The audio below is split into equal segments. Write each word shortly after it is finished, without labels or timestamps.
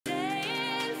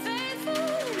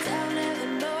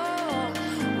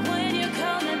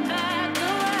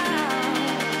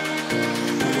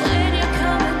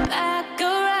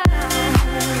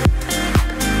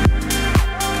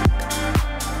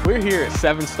here at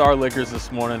 7 Star Liquors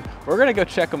this morning. We're gonna go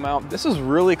check them out. This is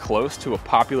really close to a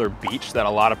popular beach that a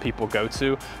lot of people go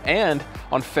to, and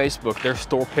on Facebook, their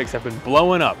store picks have been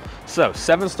blowing up. So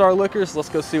 7 Star Liquors, let's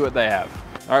go see what they have.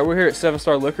 All right, we're here at 7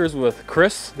 Star Liquors with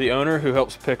Chris, the owner, who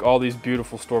helps pick all these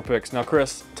beautiful store picks. Now,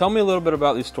 Chris, tell me a little bit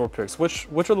about these store picks. Which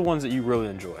are the ones that you really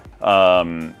enjoy?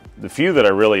 The few that I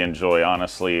really enjoy,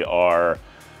 honestly, are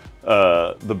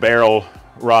the barrel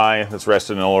rye that's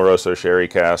rested in an Oloroso sherry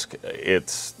cask.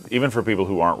 It's, even for people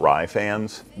who aren't rye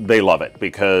fans, they love it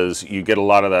because you get a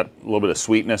lot of that, little bit of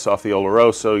sweetness off the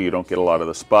Oloroso. You don't get a lot of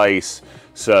the spice.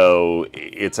 So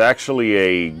it's actually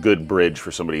a good bridge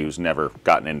for somebody who's never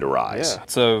gotten into rye. Yeah.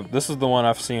 So this is the one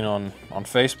I've seen on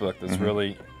Facebook that's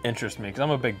really interests me, because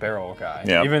I'm a big barrel guy.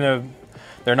 Yep. Even though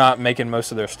they're not making most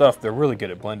of their stuff, they're really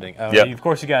good at blending. Of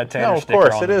course, you got a Tanner sticker on the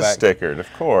back. Of course, it is stickered,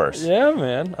 of course. Yeah,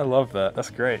 man, I love that. That's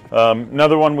great.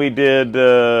 Another one we did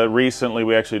recently,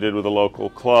 we actually did with a local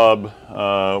club,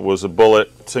 was a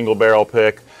Bullet single barrel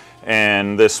pick.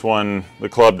 And this one, the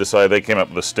club decided, they came up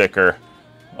with a sticker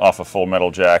off a Full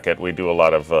Metal Jacket. We do a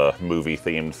lot of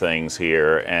movie-themed things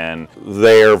here, and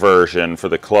their version for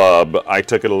the club, I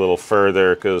took it a little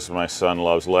further because my son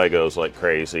loves Legos like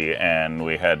crazy, and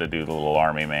we had to do the little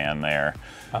army man there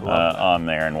on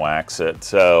there and wax it.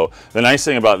 So the nice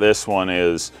thing about this one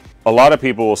is a lot of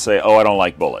people will say, oh, I don't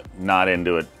like Bullet, not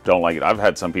into it, don't like it. I've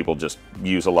had some people just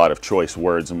use a lot of choice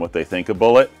words in what they think of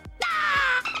Bullet.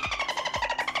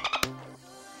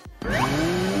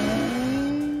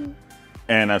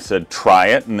 And I said, try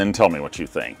it and then tell me what you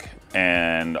think.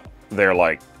 And they're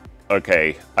like,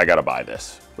 okay, I gotta buy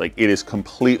this. Like, it is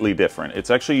completely different.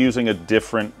 It's actually using a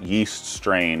different yeast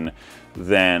strain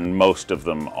than most of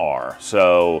them are.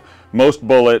 So most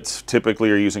Bullets typically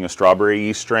are using a strawberry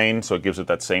yeast strain, so it gives it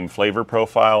that same flavor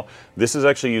profile. This is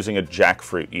actually using a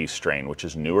jackfruit yeast strain, which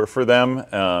is newer for them,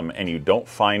 and you don't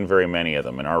find very many of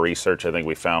them. In our research, I think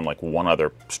we found like one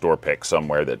other store pick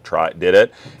somewhere that did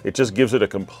it. It just gives it a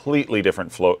completely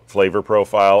different flavor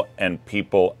profile, and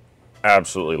people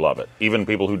absolutely love it. Even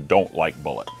people who don't like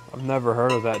Bullet. I've never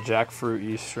heard of that jackfruit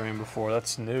yeast strain before.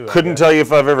 That's new. Couldn't tell you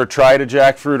if I've ever tried a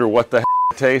jackfruit or what the heck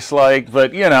it tastes like,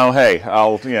 but you know, hey,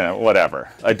 whatever.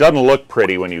 It doesn't look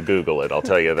pretty when you Google it, I'll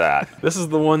tell you that. This is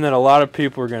the one that a lot of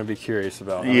people are going to be curious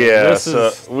about. Yeah,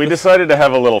 we decided to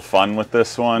have a little fun with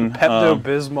this one.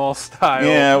 Pepto-Bismol style.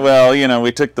 Yeah, well, you know,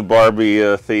 we took the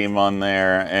Barbie theme on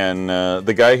there, and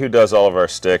the guy who does all of our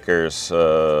stickers,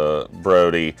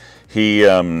 Brody,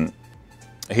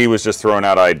 he was just throwing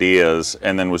out ideas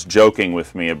and then was joking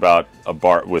with me about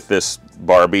with this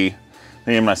Barbie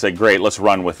theme. And I said, great, let's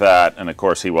run with that. And of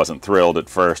course, he wasn't thrilled at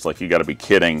first, like, you got to be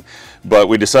kidding. But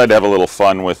we decided to have a little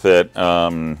fun with it.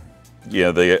 Yeah,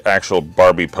 the actual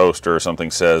Barbie poster or something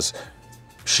says,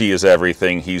 she is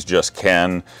everything, he's just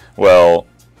Ken. Well,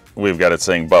 we've got it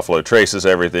saying Buffalo Trace is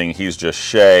everything, he's just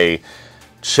Shay.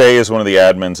 Shay is one of the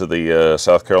admins of the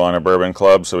South Carolina Bourbon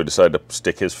Club, so we decided to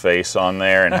stick his face on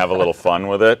there and have a little fun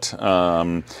with it.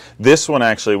 This one,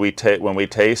 actually, when we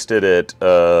tasted it,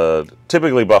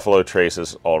 typically Buffalo Trace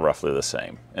is all roughly the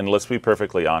same. And let's be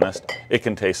perfectly honest, it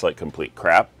can taste like complete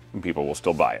crap, and people will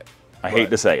still buy it. I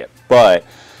hate to say it, but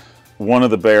one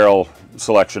of the barrel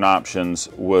selection options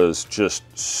was just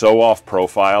so off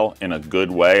profile in a good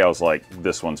way. I was like,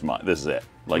 this one's mine, this is it.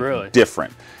 Like, really?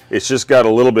 Different. It's just got a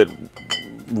little bit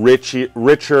richer,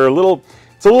 it's a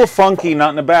little funky,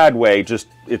 not in a bad way, just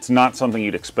it's not something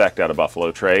you'd expect out of Buffalo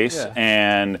Trace. Yeah.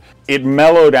 And it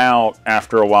mellowed out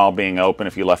after a while being open.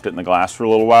 If you left it in the glass for a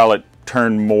little while, it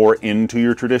turned more into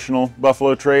your traditional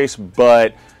Buffalo Trace,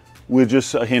 but with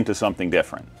just a hint of something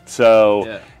different. So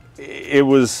yeah.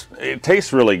 It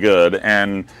tastes really good.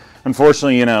 And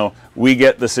unfortunately, you know, we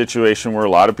get the situation where a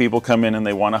lot of people come in and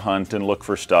they want to hunt and look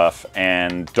for stuff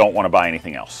and don't want to buy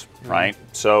anything else, right?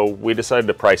 So we decided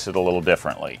to price it a little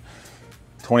differently.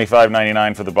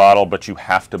 $25.99 for the bottle, but you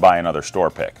have to buy another store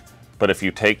pick. But if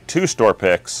you take 2 store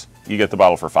picks, you get the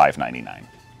bottle for $5.99.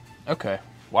 Okay,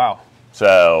 wow.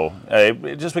 So,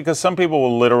 just because some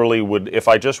people would, if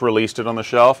I just released it on the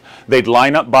shelf, they'd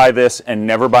line up, buy this, and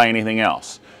never buy anything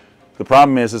else. The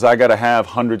problem is I got to have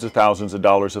hundreds of thousands of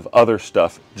dollars of other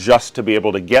stuff just to be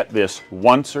able to get this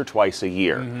once or twice a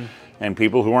year. And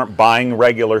people who aren't buying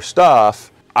regular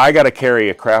stuff, I got to carry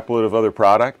a crap load of other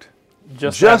product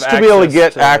just to be able to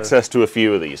get access to a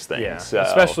few of these things. Yeah, so.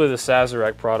 Especially the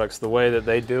Sazerac products, the way that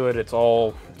they do it, it's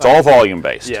all volume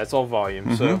based. Yeah, it's all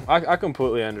volume. So I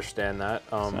completely understand that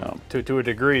to a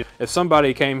degree. If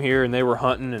somebody came here and they were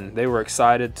hunting and they were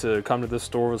excited to come to this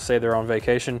store, say they're on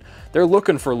vacation, they're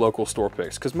looking for local store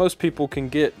picks, because most people can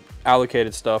get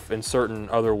allocated stuff in certain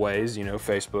other ways, you know,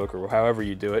 Facebook or however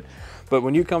you do it. But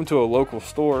when you come to a local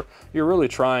store, you're really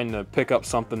trying to pick up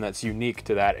something that's unique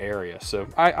to that area. So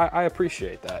I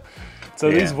appreciate that. So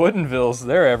these Woodinvilles,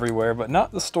 they're everywhere, but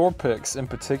not the store picks in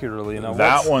particularly. You know,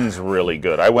 that one's really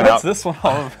good. I went what's out. This one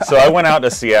all about? So I went out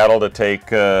to Seattle to take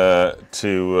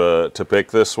to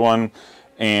pick this one,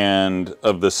 and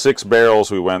of the 6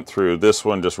 barrels we went through, this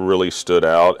one just really stood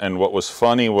out. And what was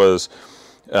funny was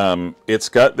it's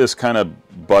got this kind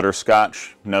of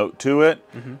butterscotch note to it,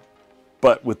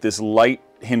 but with this light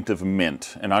hint of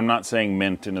mint. And I'm not saying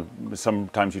mint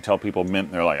sometimes you tell people mint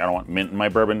and they're like, I don't want mint in my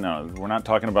bourbon. No, we're not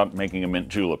talking about making a mint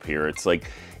julep here. It's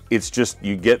like, it's just,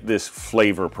 you get this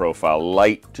flavor profile,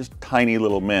 light, just tiny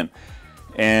little mint.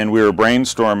 And we were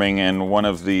brainstorming, and one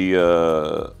of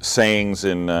the sayings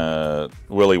in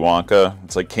Willy Wonka,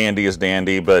 it's like candy is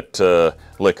dandy, but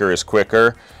liquor is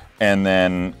quicker. And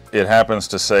then it happens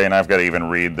to say, and I've got to even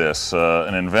read this,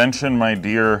 an invention, my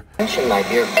dear friends,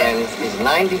 is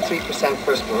 93%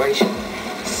 perspiration,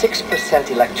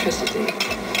 6% electricity,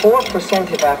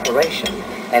 4% evaporation,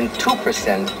 and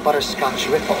 2% butterscotch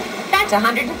ripple. That's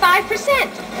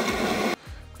 105%.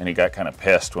 And he got kind of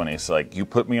pissed when he's like, you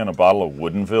put me on a bottle of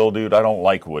Woodinville, dude? I don't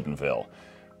like Woodinville.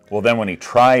 Well, then when he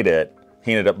tried it,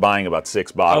 he ended up buying about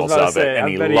 6 bottles of it, and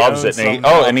he loves it.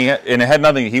 And it had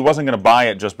nothing. He wasn't going to buy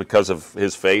it just because of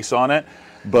his face on it,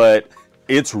 but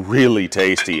it's really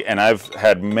tasty. And I've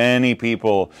had many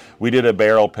people. We did a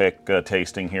barrel pick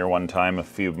tasting here one time a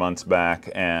few months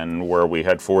back, and where we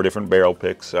had 4 different barrel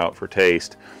picks out for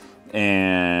taste,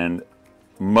 and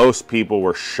most people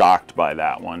were shocked by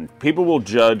that one. People will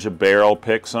judge a barrel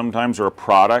pick sometimes, or a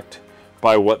product,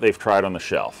 by what they've tried on the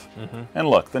shelf. And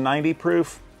look, the 90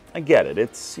 proof. I get it.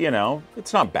 It's, you know,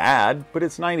 it's not bad, but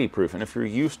it's 90 proof. And if you're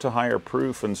used to higher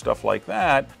proof and stuff like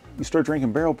that, you start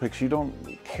drinking barrel picks, you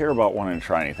don't care about wanting to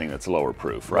try anything that's lower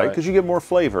proof, right? Because you get more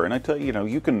flavor. And I tell you, you know,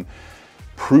 you can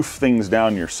proof things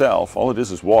down yourself. All it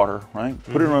is water, right?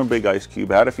 Put it in a big ice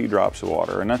cube, add a few drops of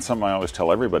water. And that's something I always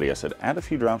tell everybody. I said, add a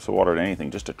few drops of water to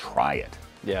anything just to try it.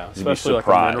 Yeah, especially like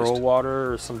a mineral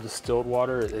water or some distilled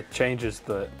water. It changes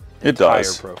the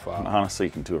profile. Honestly,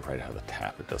 you can do it right out of the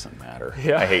tap. It doesn't matter.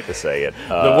 Yeah. I hate to say it.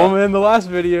 The woman in the last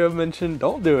video mentioned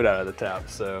don't do it out of the tap.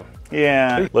 So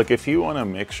yeah, look, if you want to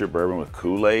mix your bourbon with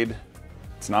Kool-Aid,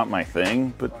 it's not my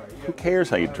thing, but who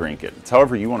cares how you drink it? It's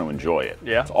however you want to enjoy it.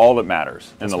 Yeah, it's all that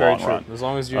matters in the long run. As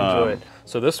long as you enjoy it.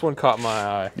 So this one caught my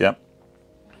eye. Yep.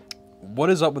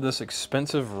 What is up with this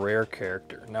expensive rare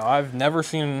character? Now, I've never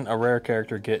seen a rare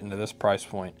character get into this price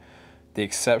point. The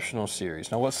Exceptional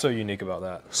Series. Now, what's so unique about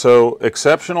that? So,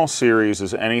 Exceptional Series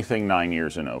is anything 9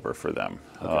 years and over for them.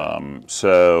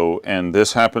 Okay. And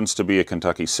this happens to be a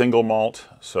Kentucky single malt,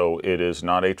 so it is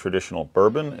not a traditional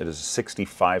bourbon. It is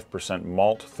 65%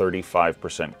 malt,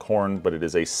 35% corn, but it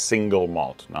is a single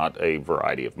malt, not a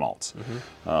variety of malts,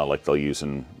 like they'll use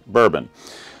in bourbon.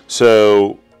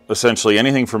 So, essentially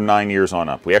anything from 9 years on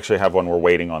up. We actually have one we're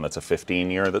waiting on that's a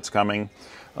 15-year that's coming.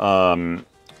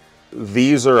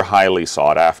 These are highly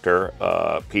sought after.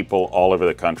 People all over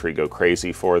the country go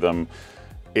crazy for them.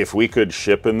 If we could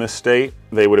ship in this state,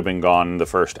 they would have been gone the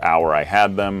first hour I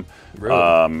had them.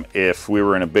 Really? If we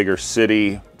were in a bigger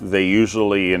city, they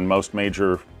usually, in most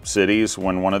major cities,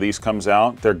 when one of these comes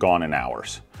out, they're gone in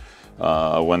hours.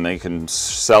 When they can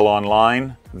sell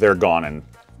online, they're gone in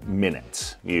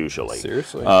minutes usually.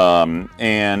 Seriously?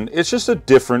 And it's just a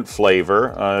different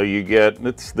flavor. You get,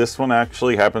 this one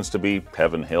actually happens to be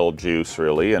Heaven Hill juice,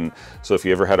 really. And so if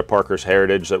you ever had a Parker's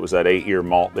Heritage, that was that 8-year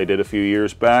malt they did a few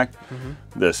years back,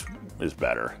 this is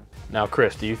better. Now,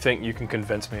 Chris, do you think you can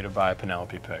convince me to buy a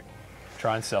Penelope pick?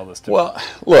 Try and sell this to me. Well,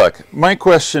 look, my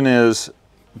question is,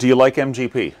 do you like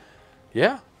MGP?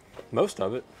 Yeah, most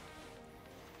of it.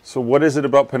 So what is it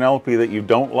about Penelope that you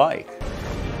don't like?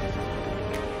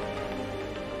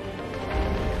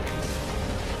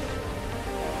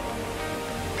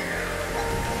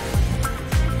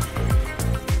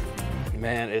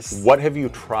 Man, what have you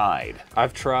tried?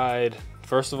 I've tried,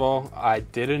 first of all, I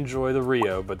did enjoy the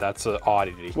Rio, but that's an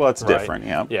oddity. Well, it's different,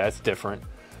 yeah. Yeah, it's different.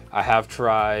 I have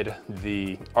tried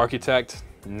the Architect,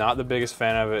 not the biggest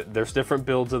fan of it. There's different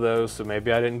builds of those, so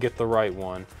maybe I didn't get the right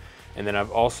one. And then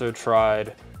I've also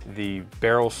tried the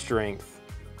barrel strength,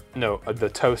 no, the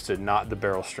toasted, not the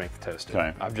barrel strength toasted.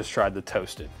 Okay. I've just tried the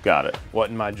toasted. Got it.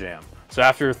 Wasn't my jam. So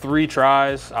after 3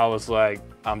 tries, I was like,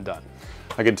 I'm done.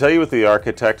 I can tell you with the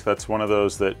Architect, that's one of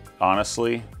those that,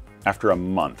 honestly, after a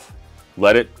month,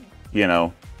 let it, you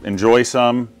know, enjoy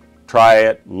some, try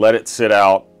it, let it sit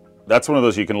out. That's one of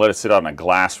those you can let it sit out in a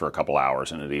glass for a couple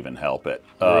hours and it'd even help it.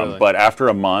 Really? But after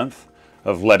a month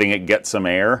of letting it get some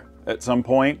air at some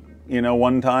point, you know,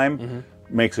 one time,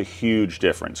 makes a huge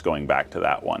difference going back to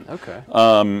that one. Okay.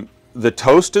 The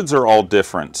toasteds are all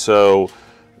different. So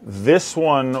this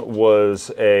one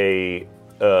was a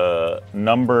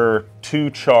number 2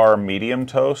 char medium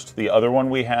toast. The other one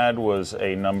we had was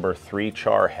a number 3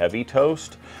 char heavy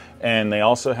toast. And they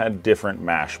also had different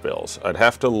mash bills. I'd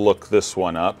have to look this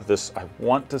one up. I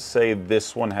want to say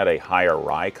this one had a higher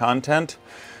rye content.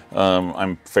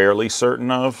 I'm fairly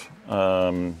certain of,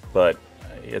 but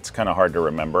it's kind of hard to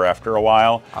remember after a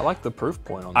while. I like the proof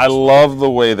point on this. I love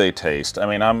the way they taste. I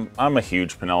mean, I'm a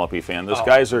huge Penelope fan. Those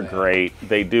guys are great.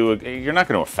 They do. You're not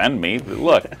going to offend me.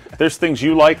 Look, there's things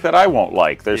you like that I won't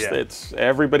like. It's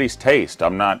everybody's taste.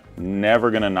 I'm never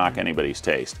going to knock anybody's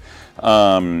taste.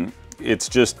 It's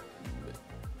just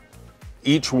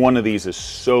each one of these is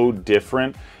so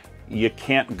different. You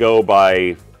can't go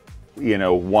by, you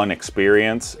know, one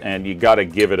experience, and you got to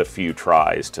give it a few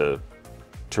tries to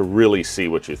really see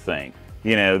what you think.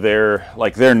 You know, their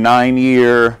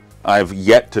 9-year, I've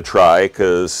yet to try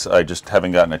because I just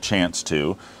haven't gotten a chance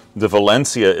to. The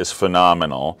Valencia is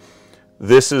phenomenal.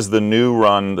 This is the new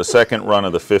run, the second run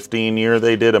of the 15-year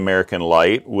they did, American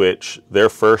Light, which their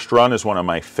first run is one of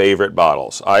my favorite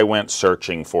bottles. I went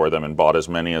searching for them and bought as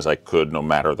many as I could, no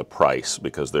matter the price,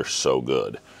 because they're so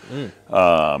good.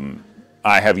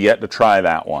 I have yet to try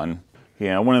that one. You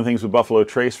know, one of the things with Buffalo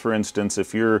Trace, for instance,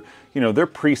 if you're, you know, they're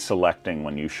pre-selecting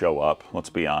when you show up,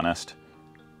 let's be honest.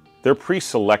 They're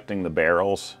pre-selecting the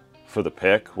barrels for the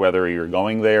pick, whether you're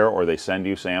going there or they send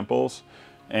you samples.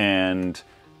 And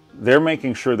they're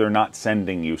making sure they're not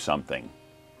sending you something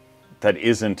that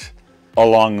isn't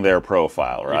along their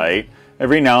profile, right? Yeah.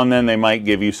 Every now and then they might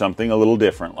give you something a little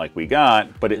different like we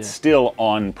got, but it's still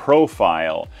on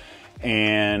profile.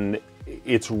 And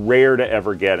it's rare to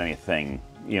ever get anything,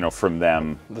 you know, from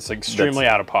them that's extremely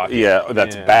out of pocket. Yeah,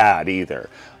 that's bad either.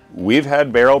 We've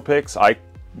had barrel picks. I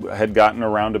had gotten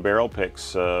around to barrel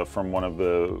picks from one of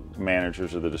the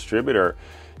managers of the distributor,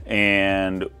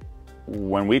 and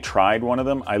when we tried one of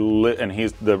them,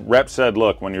 the rep said,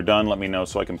 "Look, when you're done, let me know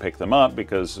so I can pick them up,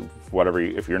 because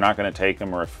if you're not going to take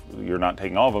them, or if you're not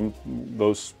taking all of them,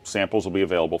 those samples will be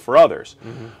available for others."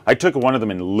 I took one of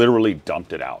them and literally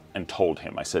dumped it out and told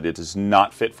him, I said, "It is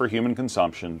not fit for human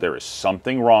consumption. There is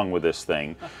something wrong with this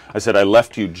thing." I said, "I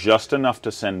left you just enough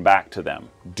to send back to them.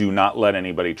 Do not let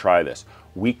anybody try this."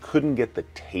 We couldn't get the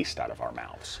taste out of our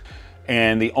mouths.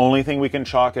 And the only thing we can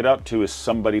chalk it up to is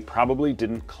somebody probably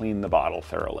didn't clean the bottle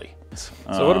thoroughly.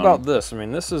 So what about this? I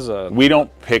mean, this is a... We don't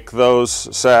pick those,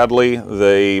 sadly.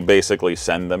 They basically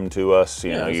send them to us.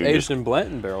 You know, it's aged in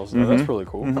Blanton barrels, though. That's really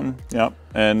cool. Yep.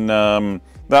 And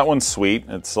that one's sweet.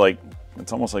 It's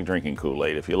almost like drinking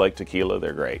Kool-Aid. If you like tequila,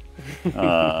 they're great.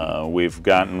 We've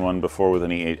gotten one before with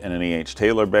an E.H.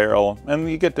 Taylor barrel, and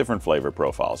you get different flavor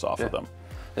profiles off of them.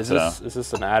 Is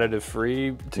this an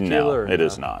additive-free tequila? No, or it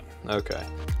is not. Okay.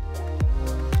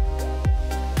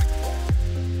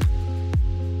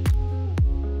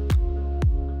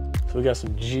 So we got some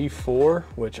G4,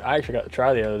 which I actually got to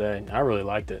try the other day, and I really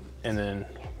liked it. And then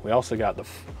we also got the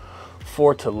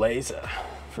Fortaleza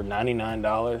for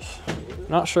 $99.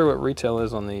 Not sure what retail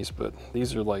is on these, but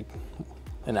these are like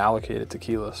an allocated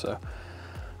tequila, so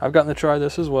I've gotten to try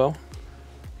this as well.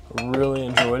 Really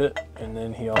enjoyed it. And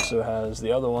then he also has the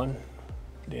other one,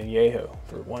 the Añejo,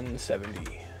 for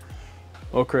 $170.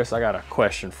 Well, Chris, I got a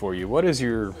question for you. What is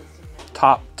your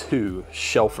top 2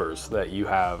 shelfers that you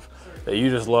have that you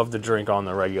just love to drink on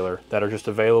the regular, that are just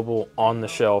available on the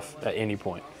shelf at any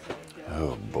point?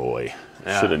 Oh boy,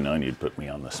 should have known you'd put me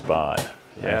on the spot.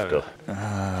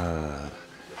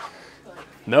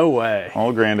 No way.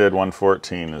 Old Grandad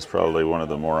 114 is probably one of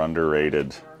the more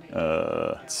underrated.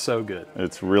 It's so good.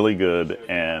 It's really good,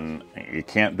 and you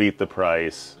can't beat the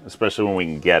price, especially when we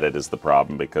can get it is the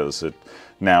problem, because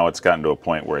now it's gotten to a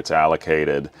point where it's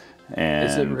allocated. And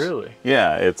is it really?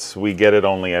 Yeah, we get it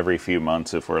only every few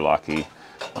months if we're lucky,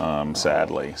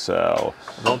 sadly. So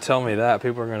don't tell me that.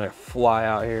 People are gonna fly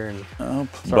out here and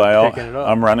start picking it up.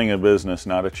 I'm running a business,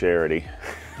 not a charity.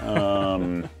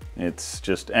 It's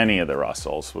just any of the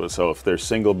Russells. So if there's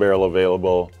single barrel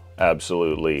available,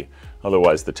 absolutely.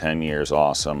 Otherwise, the 10-year is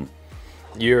awesome.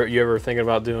 You ever thinking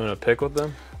about doing a pick with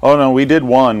them? Oh no, we did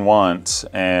one once,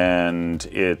 and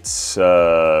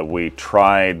we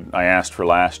tried. I asked for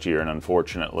last year, and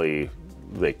unfortunately,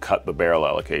 they cut the barrel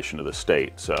allocation to the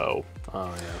state. So,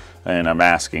 and I'm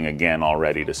asking again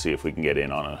already to see if we can get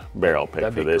in on a barrel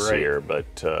pick for this year,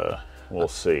 but we'll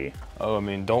see. Oh, I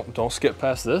mean, don't skip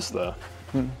past this though.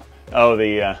 Oh,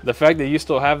 the fact that you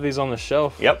still have these on the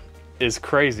shelf. Yep. is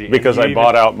crazy. Because I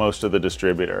bought out most of the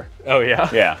distributor. Oh, yeah?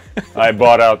 Yeah. I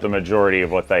bought out the majority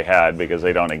of what they had because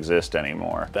they don't exist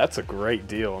anymore. That's a great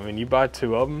deal. I mean, you buy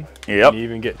 2 of them, Yep. and you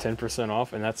even get 10%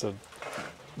 off, and that's a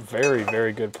very,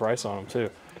 very good price on them, too.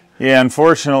 Yeah,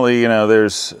 unfortunately, you know,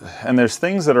 there's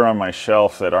things that are on my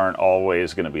shelf that aren't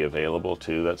always going to be available,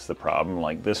 too. That's the problem.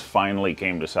 Like, this finally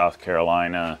came to South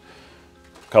Carolina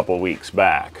a couple weeks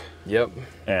back. Yep.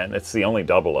 And it's the only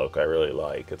double oak I really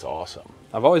like. It's awesome.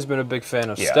 I've always been a big fan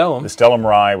of Yeah, Stellum. the Stellum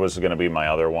rye was going to be my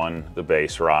other one. The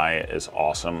base rye is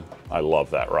awesome. I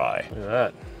love that rye. Look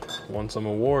at that. Won some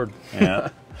award. Yeah.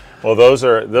 Well,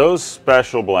 those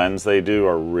special blends they do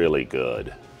are really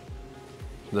good.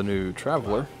 The new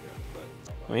Traveler.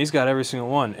 I mean, he's got every single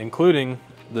one, including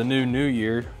the New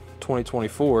Year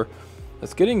 2024.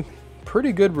 That's getting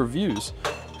pretty good reviews.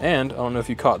 And I don't know if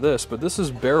you caught this, but this is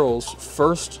Barrel's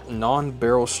first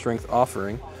non-barrel strength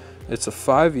offering. It's a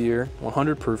 5-year,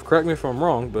 100 proof. Correct me if I'm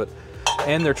wrong, but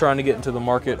and they're trying to get into the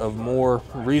market of more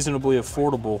reasonably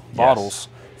affordable bottles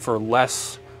for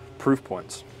less proof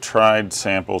points. Tried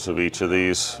samples of each of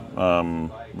these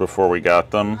before we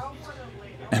got them,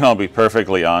 and I'll be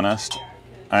perfectly honest,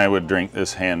 I would drink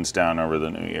this hands down over the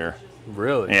New Year.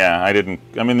 Really? Yeah,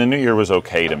 I mean, the New Year was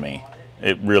okay to me.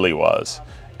 It really was.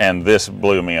 And this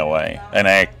blew me away. And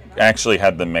I actually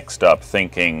had them mixed up,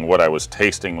 thinking what I was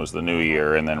tasting was the New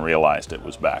Year, and then realized it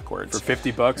was backwards. For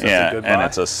 50 bucks, yeah, that's a good buy. and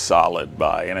it's a solid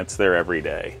buy, and it's there every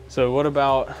day. So what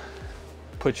about,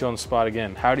 put you on the spot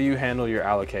again, how do you handle your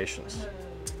allocations?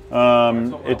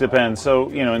 It depends. So,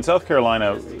 you know, in South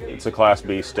Carolina, it's a Class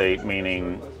B state,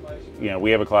 meaning, you know,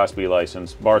 we have a Class B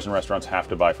license. Bars and restaurants have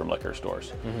to buy from liquor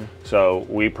stores. So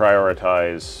we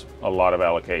prioritize a lot of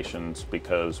allocations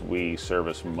because we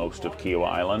service most of Kiowa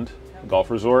Island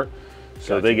Golf Resort.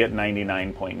 So they get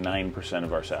 99.9%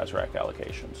 of our Sazerac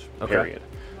allocations, period.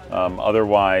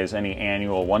 Otherwise, any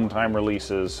annual one-time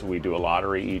releases, we do a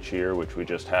lottery each year, which we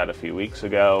just had a few weeks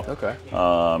ago.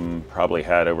 Probably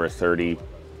had over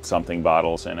 30-something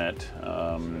bottles in it.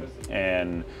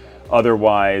 And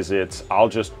otherwise, I'll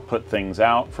just put things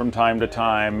out from time to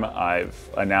time. I've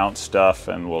announced stuff,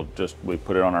 and we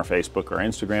put it on our Facebook or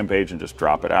Instagram page and just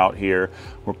drop it out here.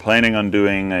 We're planning on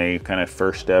doing a kind of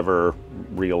first ever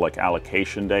real like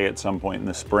allocation day at some point in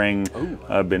the spring.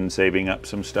 I've been saving up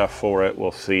some stuff for it.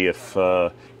 We'll see if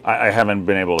I haven't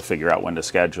been able to figure out when to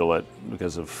schedule it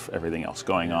because of everything else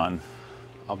going on.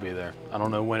 I'll be there. I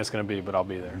don't know when it's going to be, but I'll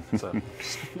be there. So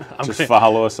just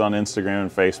follow us on Instagram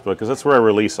and Facebook, because that's where I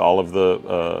release all of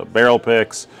the barrel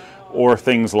picks or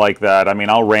things like that. I mean,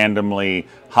 I'll randomly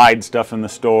hide stuff in the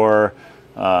store.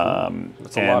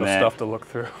 That's a lot of stuff to look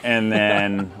through. And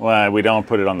then, well, we don't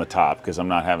put it on the top because I'm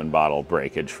not having bottle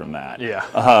breakage from that. Yeah.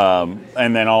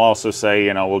 And then I'll also say,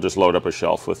 you know, we'll just load up a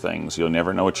shelf with things. You'll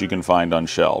never know what you can find on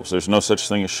shelves. There's no such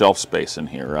thing as shelf space in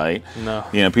here, right? No.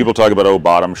 You know, people talk about, oh,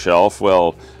 bottom shelf.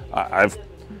 Well, I've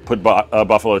put a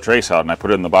Buffalo Trace out and I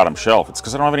put it in the bottom shelf. It's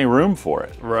because I don't have any room for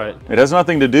it. Right. It has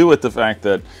nothing to do with the fact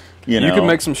that, you could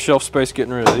make some shelf space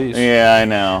getting rid of these. Yeah, I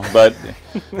know, but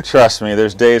trust me,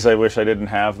 there's days I wish I didn't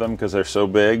have them because they're so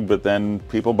big, but then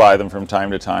people buy them from time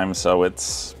to time, so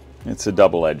it's a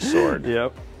double-edged sword.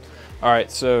 Yep. All right,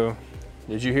 so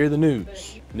did you hear the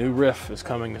news? New Riff is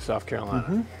coming to South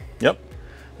Carolina. Yep.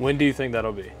 When do you think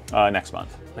that'll be? Next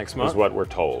month. Next month? Is what we're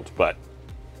told, but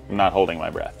I'm not holding my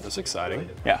breath. That's exciting.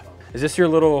 Yeah. Is this your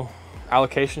little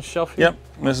allocation shelf here? Yep.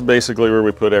 This is basically where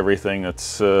we put everything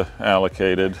that's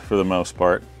allocated for the most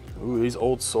part. Ooh, these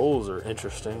old souls are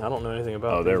interesting. I don't know anything about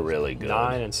them. Oh, they're really good.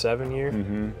 9 and 7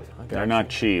 year? They're not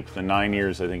cheap. The 9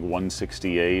 years, I think,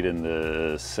 168, and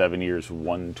the 7 years,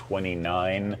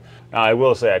 129. Now, I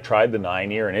will say I tried the 9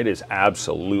 year, and it is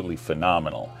absolutely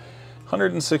phenomenal.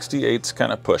 168's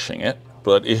kind of pushing it,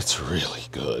 but it's really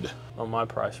good. On my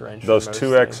price range. Those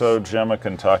 2XO Gemma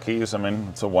Kentuckys, I mean,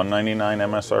 it's a $199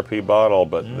 MSRP bottle,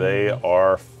 but they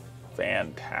are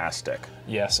fantastic.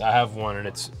 Yes, I have one and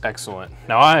it's excellent.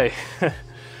 Now I'm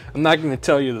not going to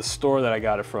tell you the store that I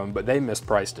got it from, but they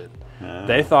mispriced it.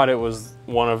 They thought it was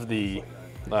one of the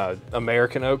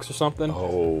American Oaks or something.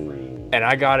 Oh. And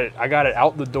I got it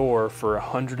out the door for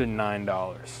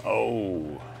 $109.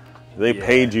 Oh. They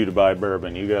paid you to buy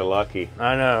bourbon. You got lucky.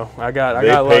 I know. I got lucky.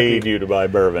 They paid you to buy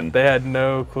bourbon. They had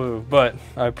no clue, but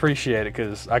I appreciate it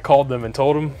because I called them and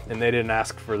told them, and they didn't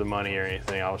ask for the money or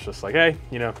anything. I was just like, hey,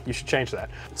 you know, you should change that.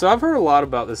 So I've heard a lot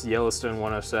about this Yellowstone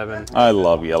 107. I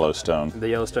love Yellowstone. The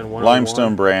Yellowstone 101.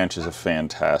 Limestone Branch is a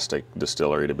fantastic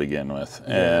distillery to begin with.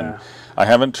 And I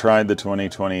haven't tried the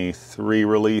 2023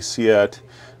 release yet,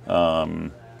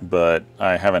 but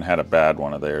I haven't had a bad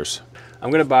one of theirs. I'm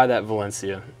going to buy that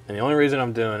Valencia, and the only reason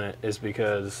I'm doing it is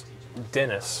because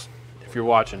Dennis if you're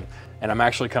watching. And I'm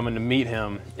actually coming to meet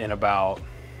him in about,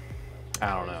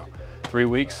 I don't know, 3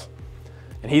 weeks.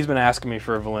 And he's been asking me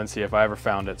for a Valencia if I ever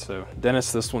found it. So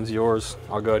Dennis, this one's yours.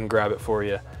 I'll go ahead and grab it for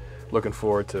you. Looking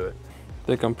forward to it. I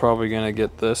think I'm probably gonna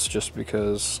get this just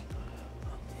because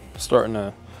I'm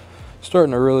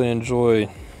starting to really enjoy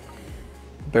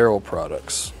barrel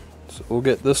products. So we'll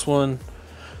get this one,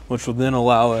 which will then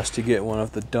allow us to get one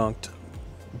of the dunked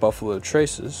Buffalo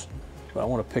Traces. But I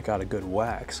want to pick out a good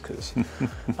wax because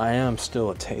I am still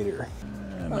a tater.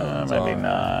 No, maybe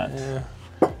not. Yeah.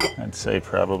 I'd say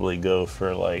probably go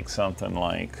for like something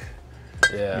like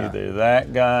either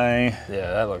that guy.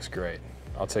 Yeah, that looks great.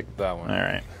 I'll take that one. All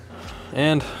right.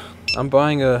 And I'm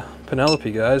buying a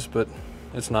Penelope, guys, but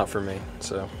it's not for me,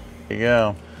 so. There you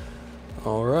go.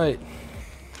 All right.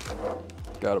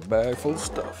 Got a bag full of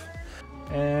stuff.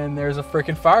 And there's a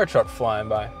freaking fire truck flying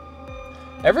by.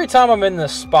 Every time I'm in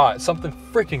this spot, something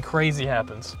freaking crazy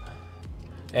happens.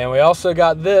 And we also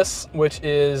got this, which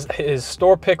is his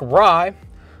store pick rye,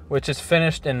 which is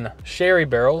finished in sherry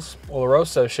barrels,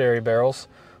 Oloroso sherry barrels,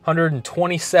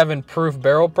 127 proof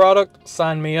barrel product.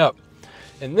 Sign me up.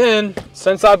 And then,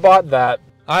 since I bought that,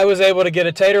 I was able to get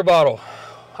a tater bottle.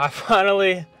 I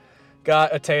finally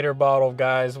got a tater bottle,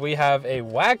 guys. We have a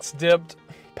wax dipped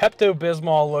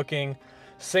Pepto-Bismol looking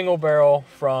single barrel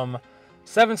from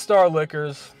 7 Star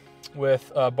Liquors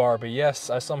with a Barbie. Yes,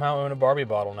 I somehow own a Barbie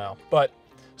bottle now, but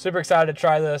super excited to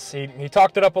try this. He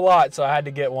talked it up a lot, so I had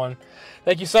to get one.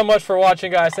 Thank you so much for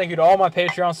watching, guys. Thank you to all my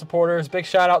Patreon supporters. Big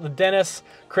shout out to Dennis,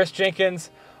 Chris Jenkins,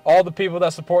 all the people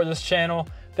that support this channel.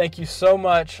 Thank you so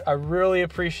much. I really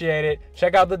appreciate it.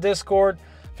 Check out the Discord.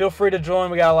 Feel free to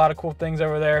join. We got a lot of cool things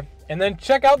over there. And then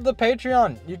check out the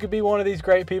Patreon. You could be one of these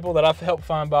great people that I've helped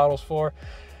find bottles for.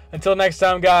 Until next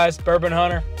time, guys, Bourbon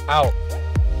Hunter, out.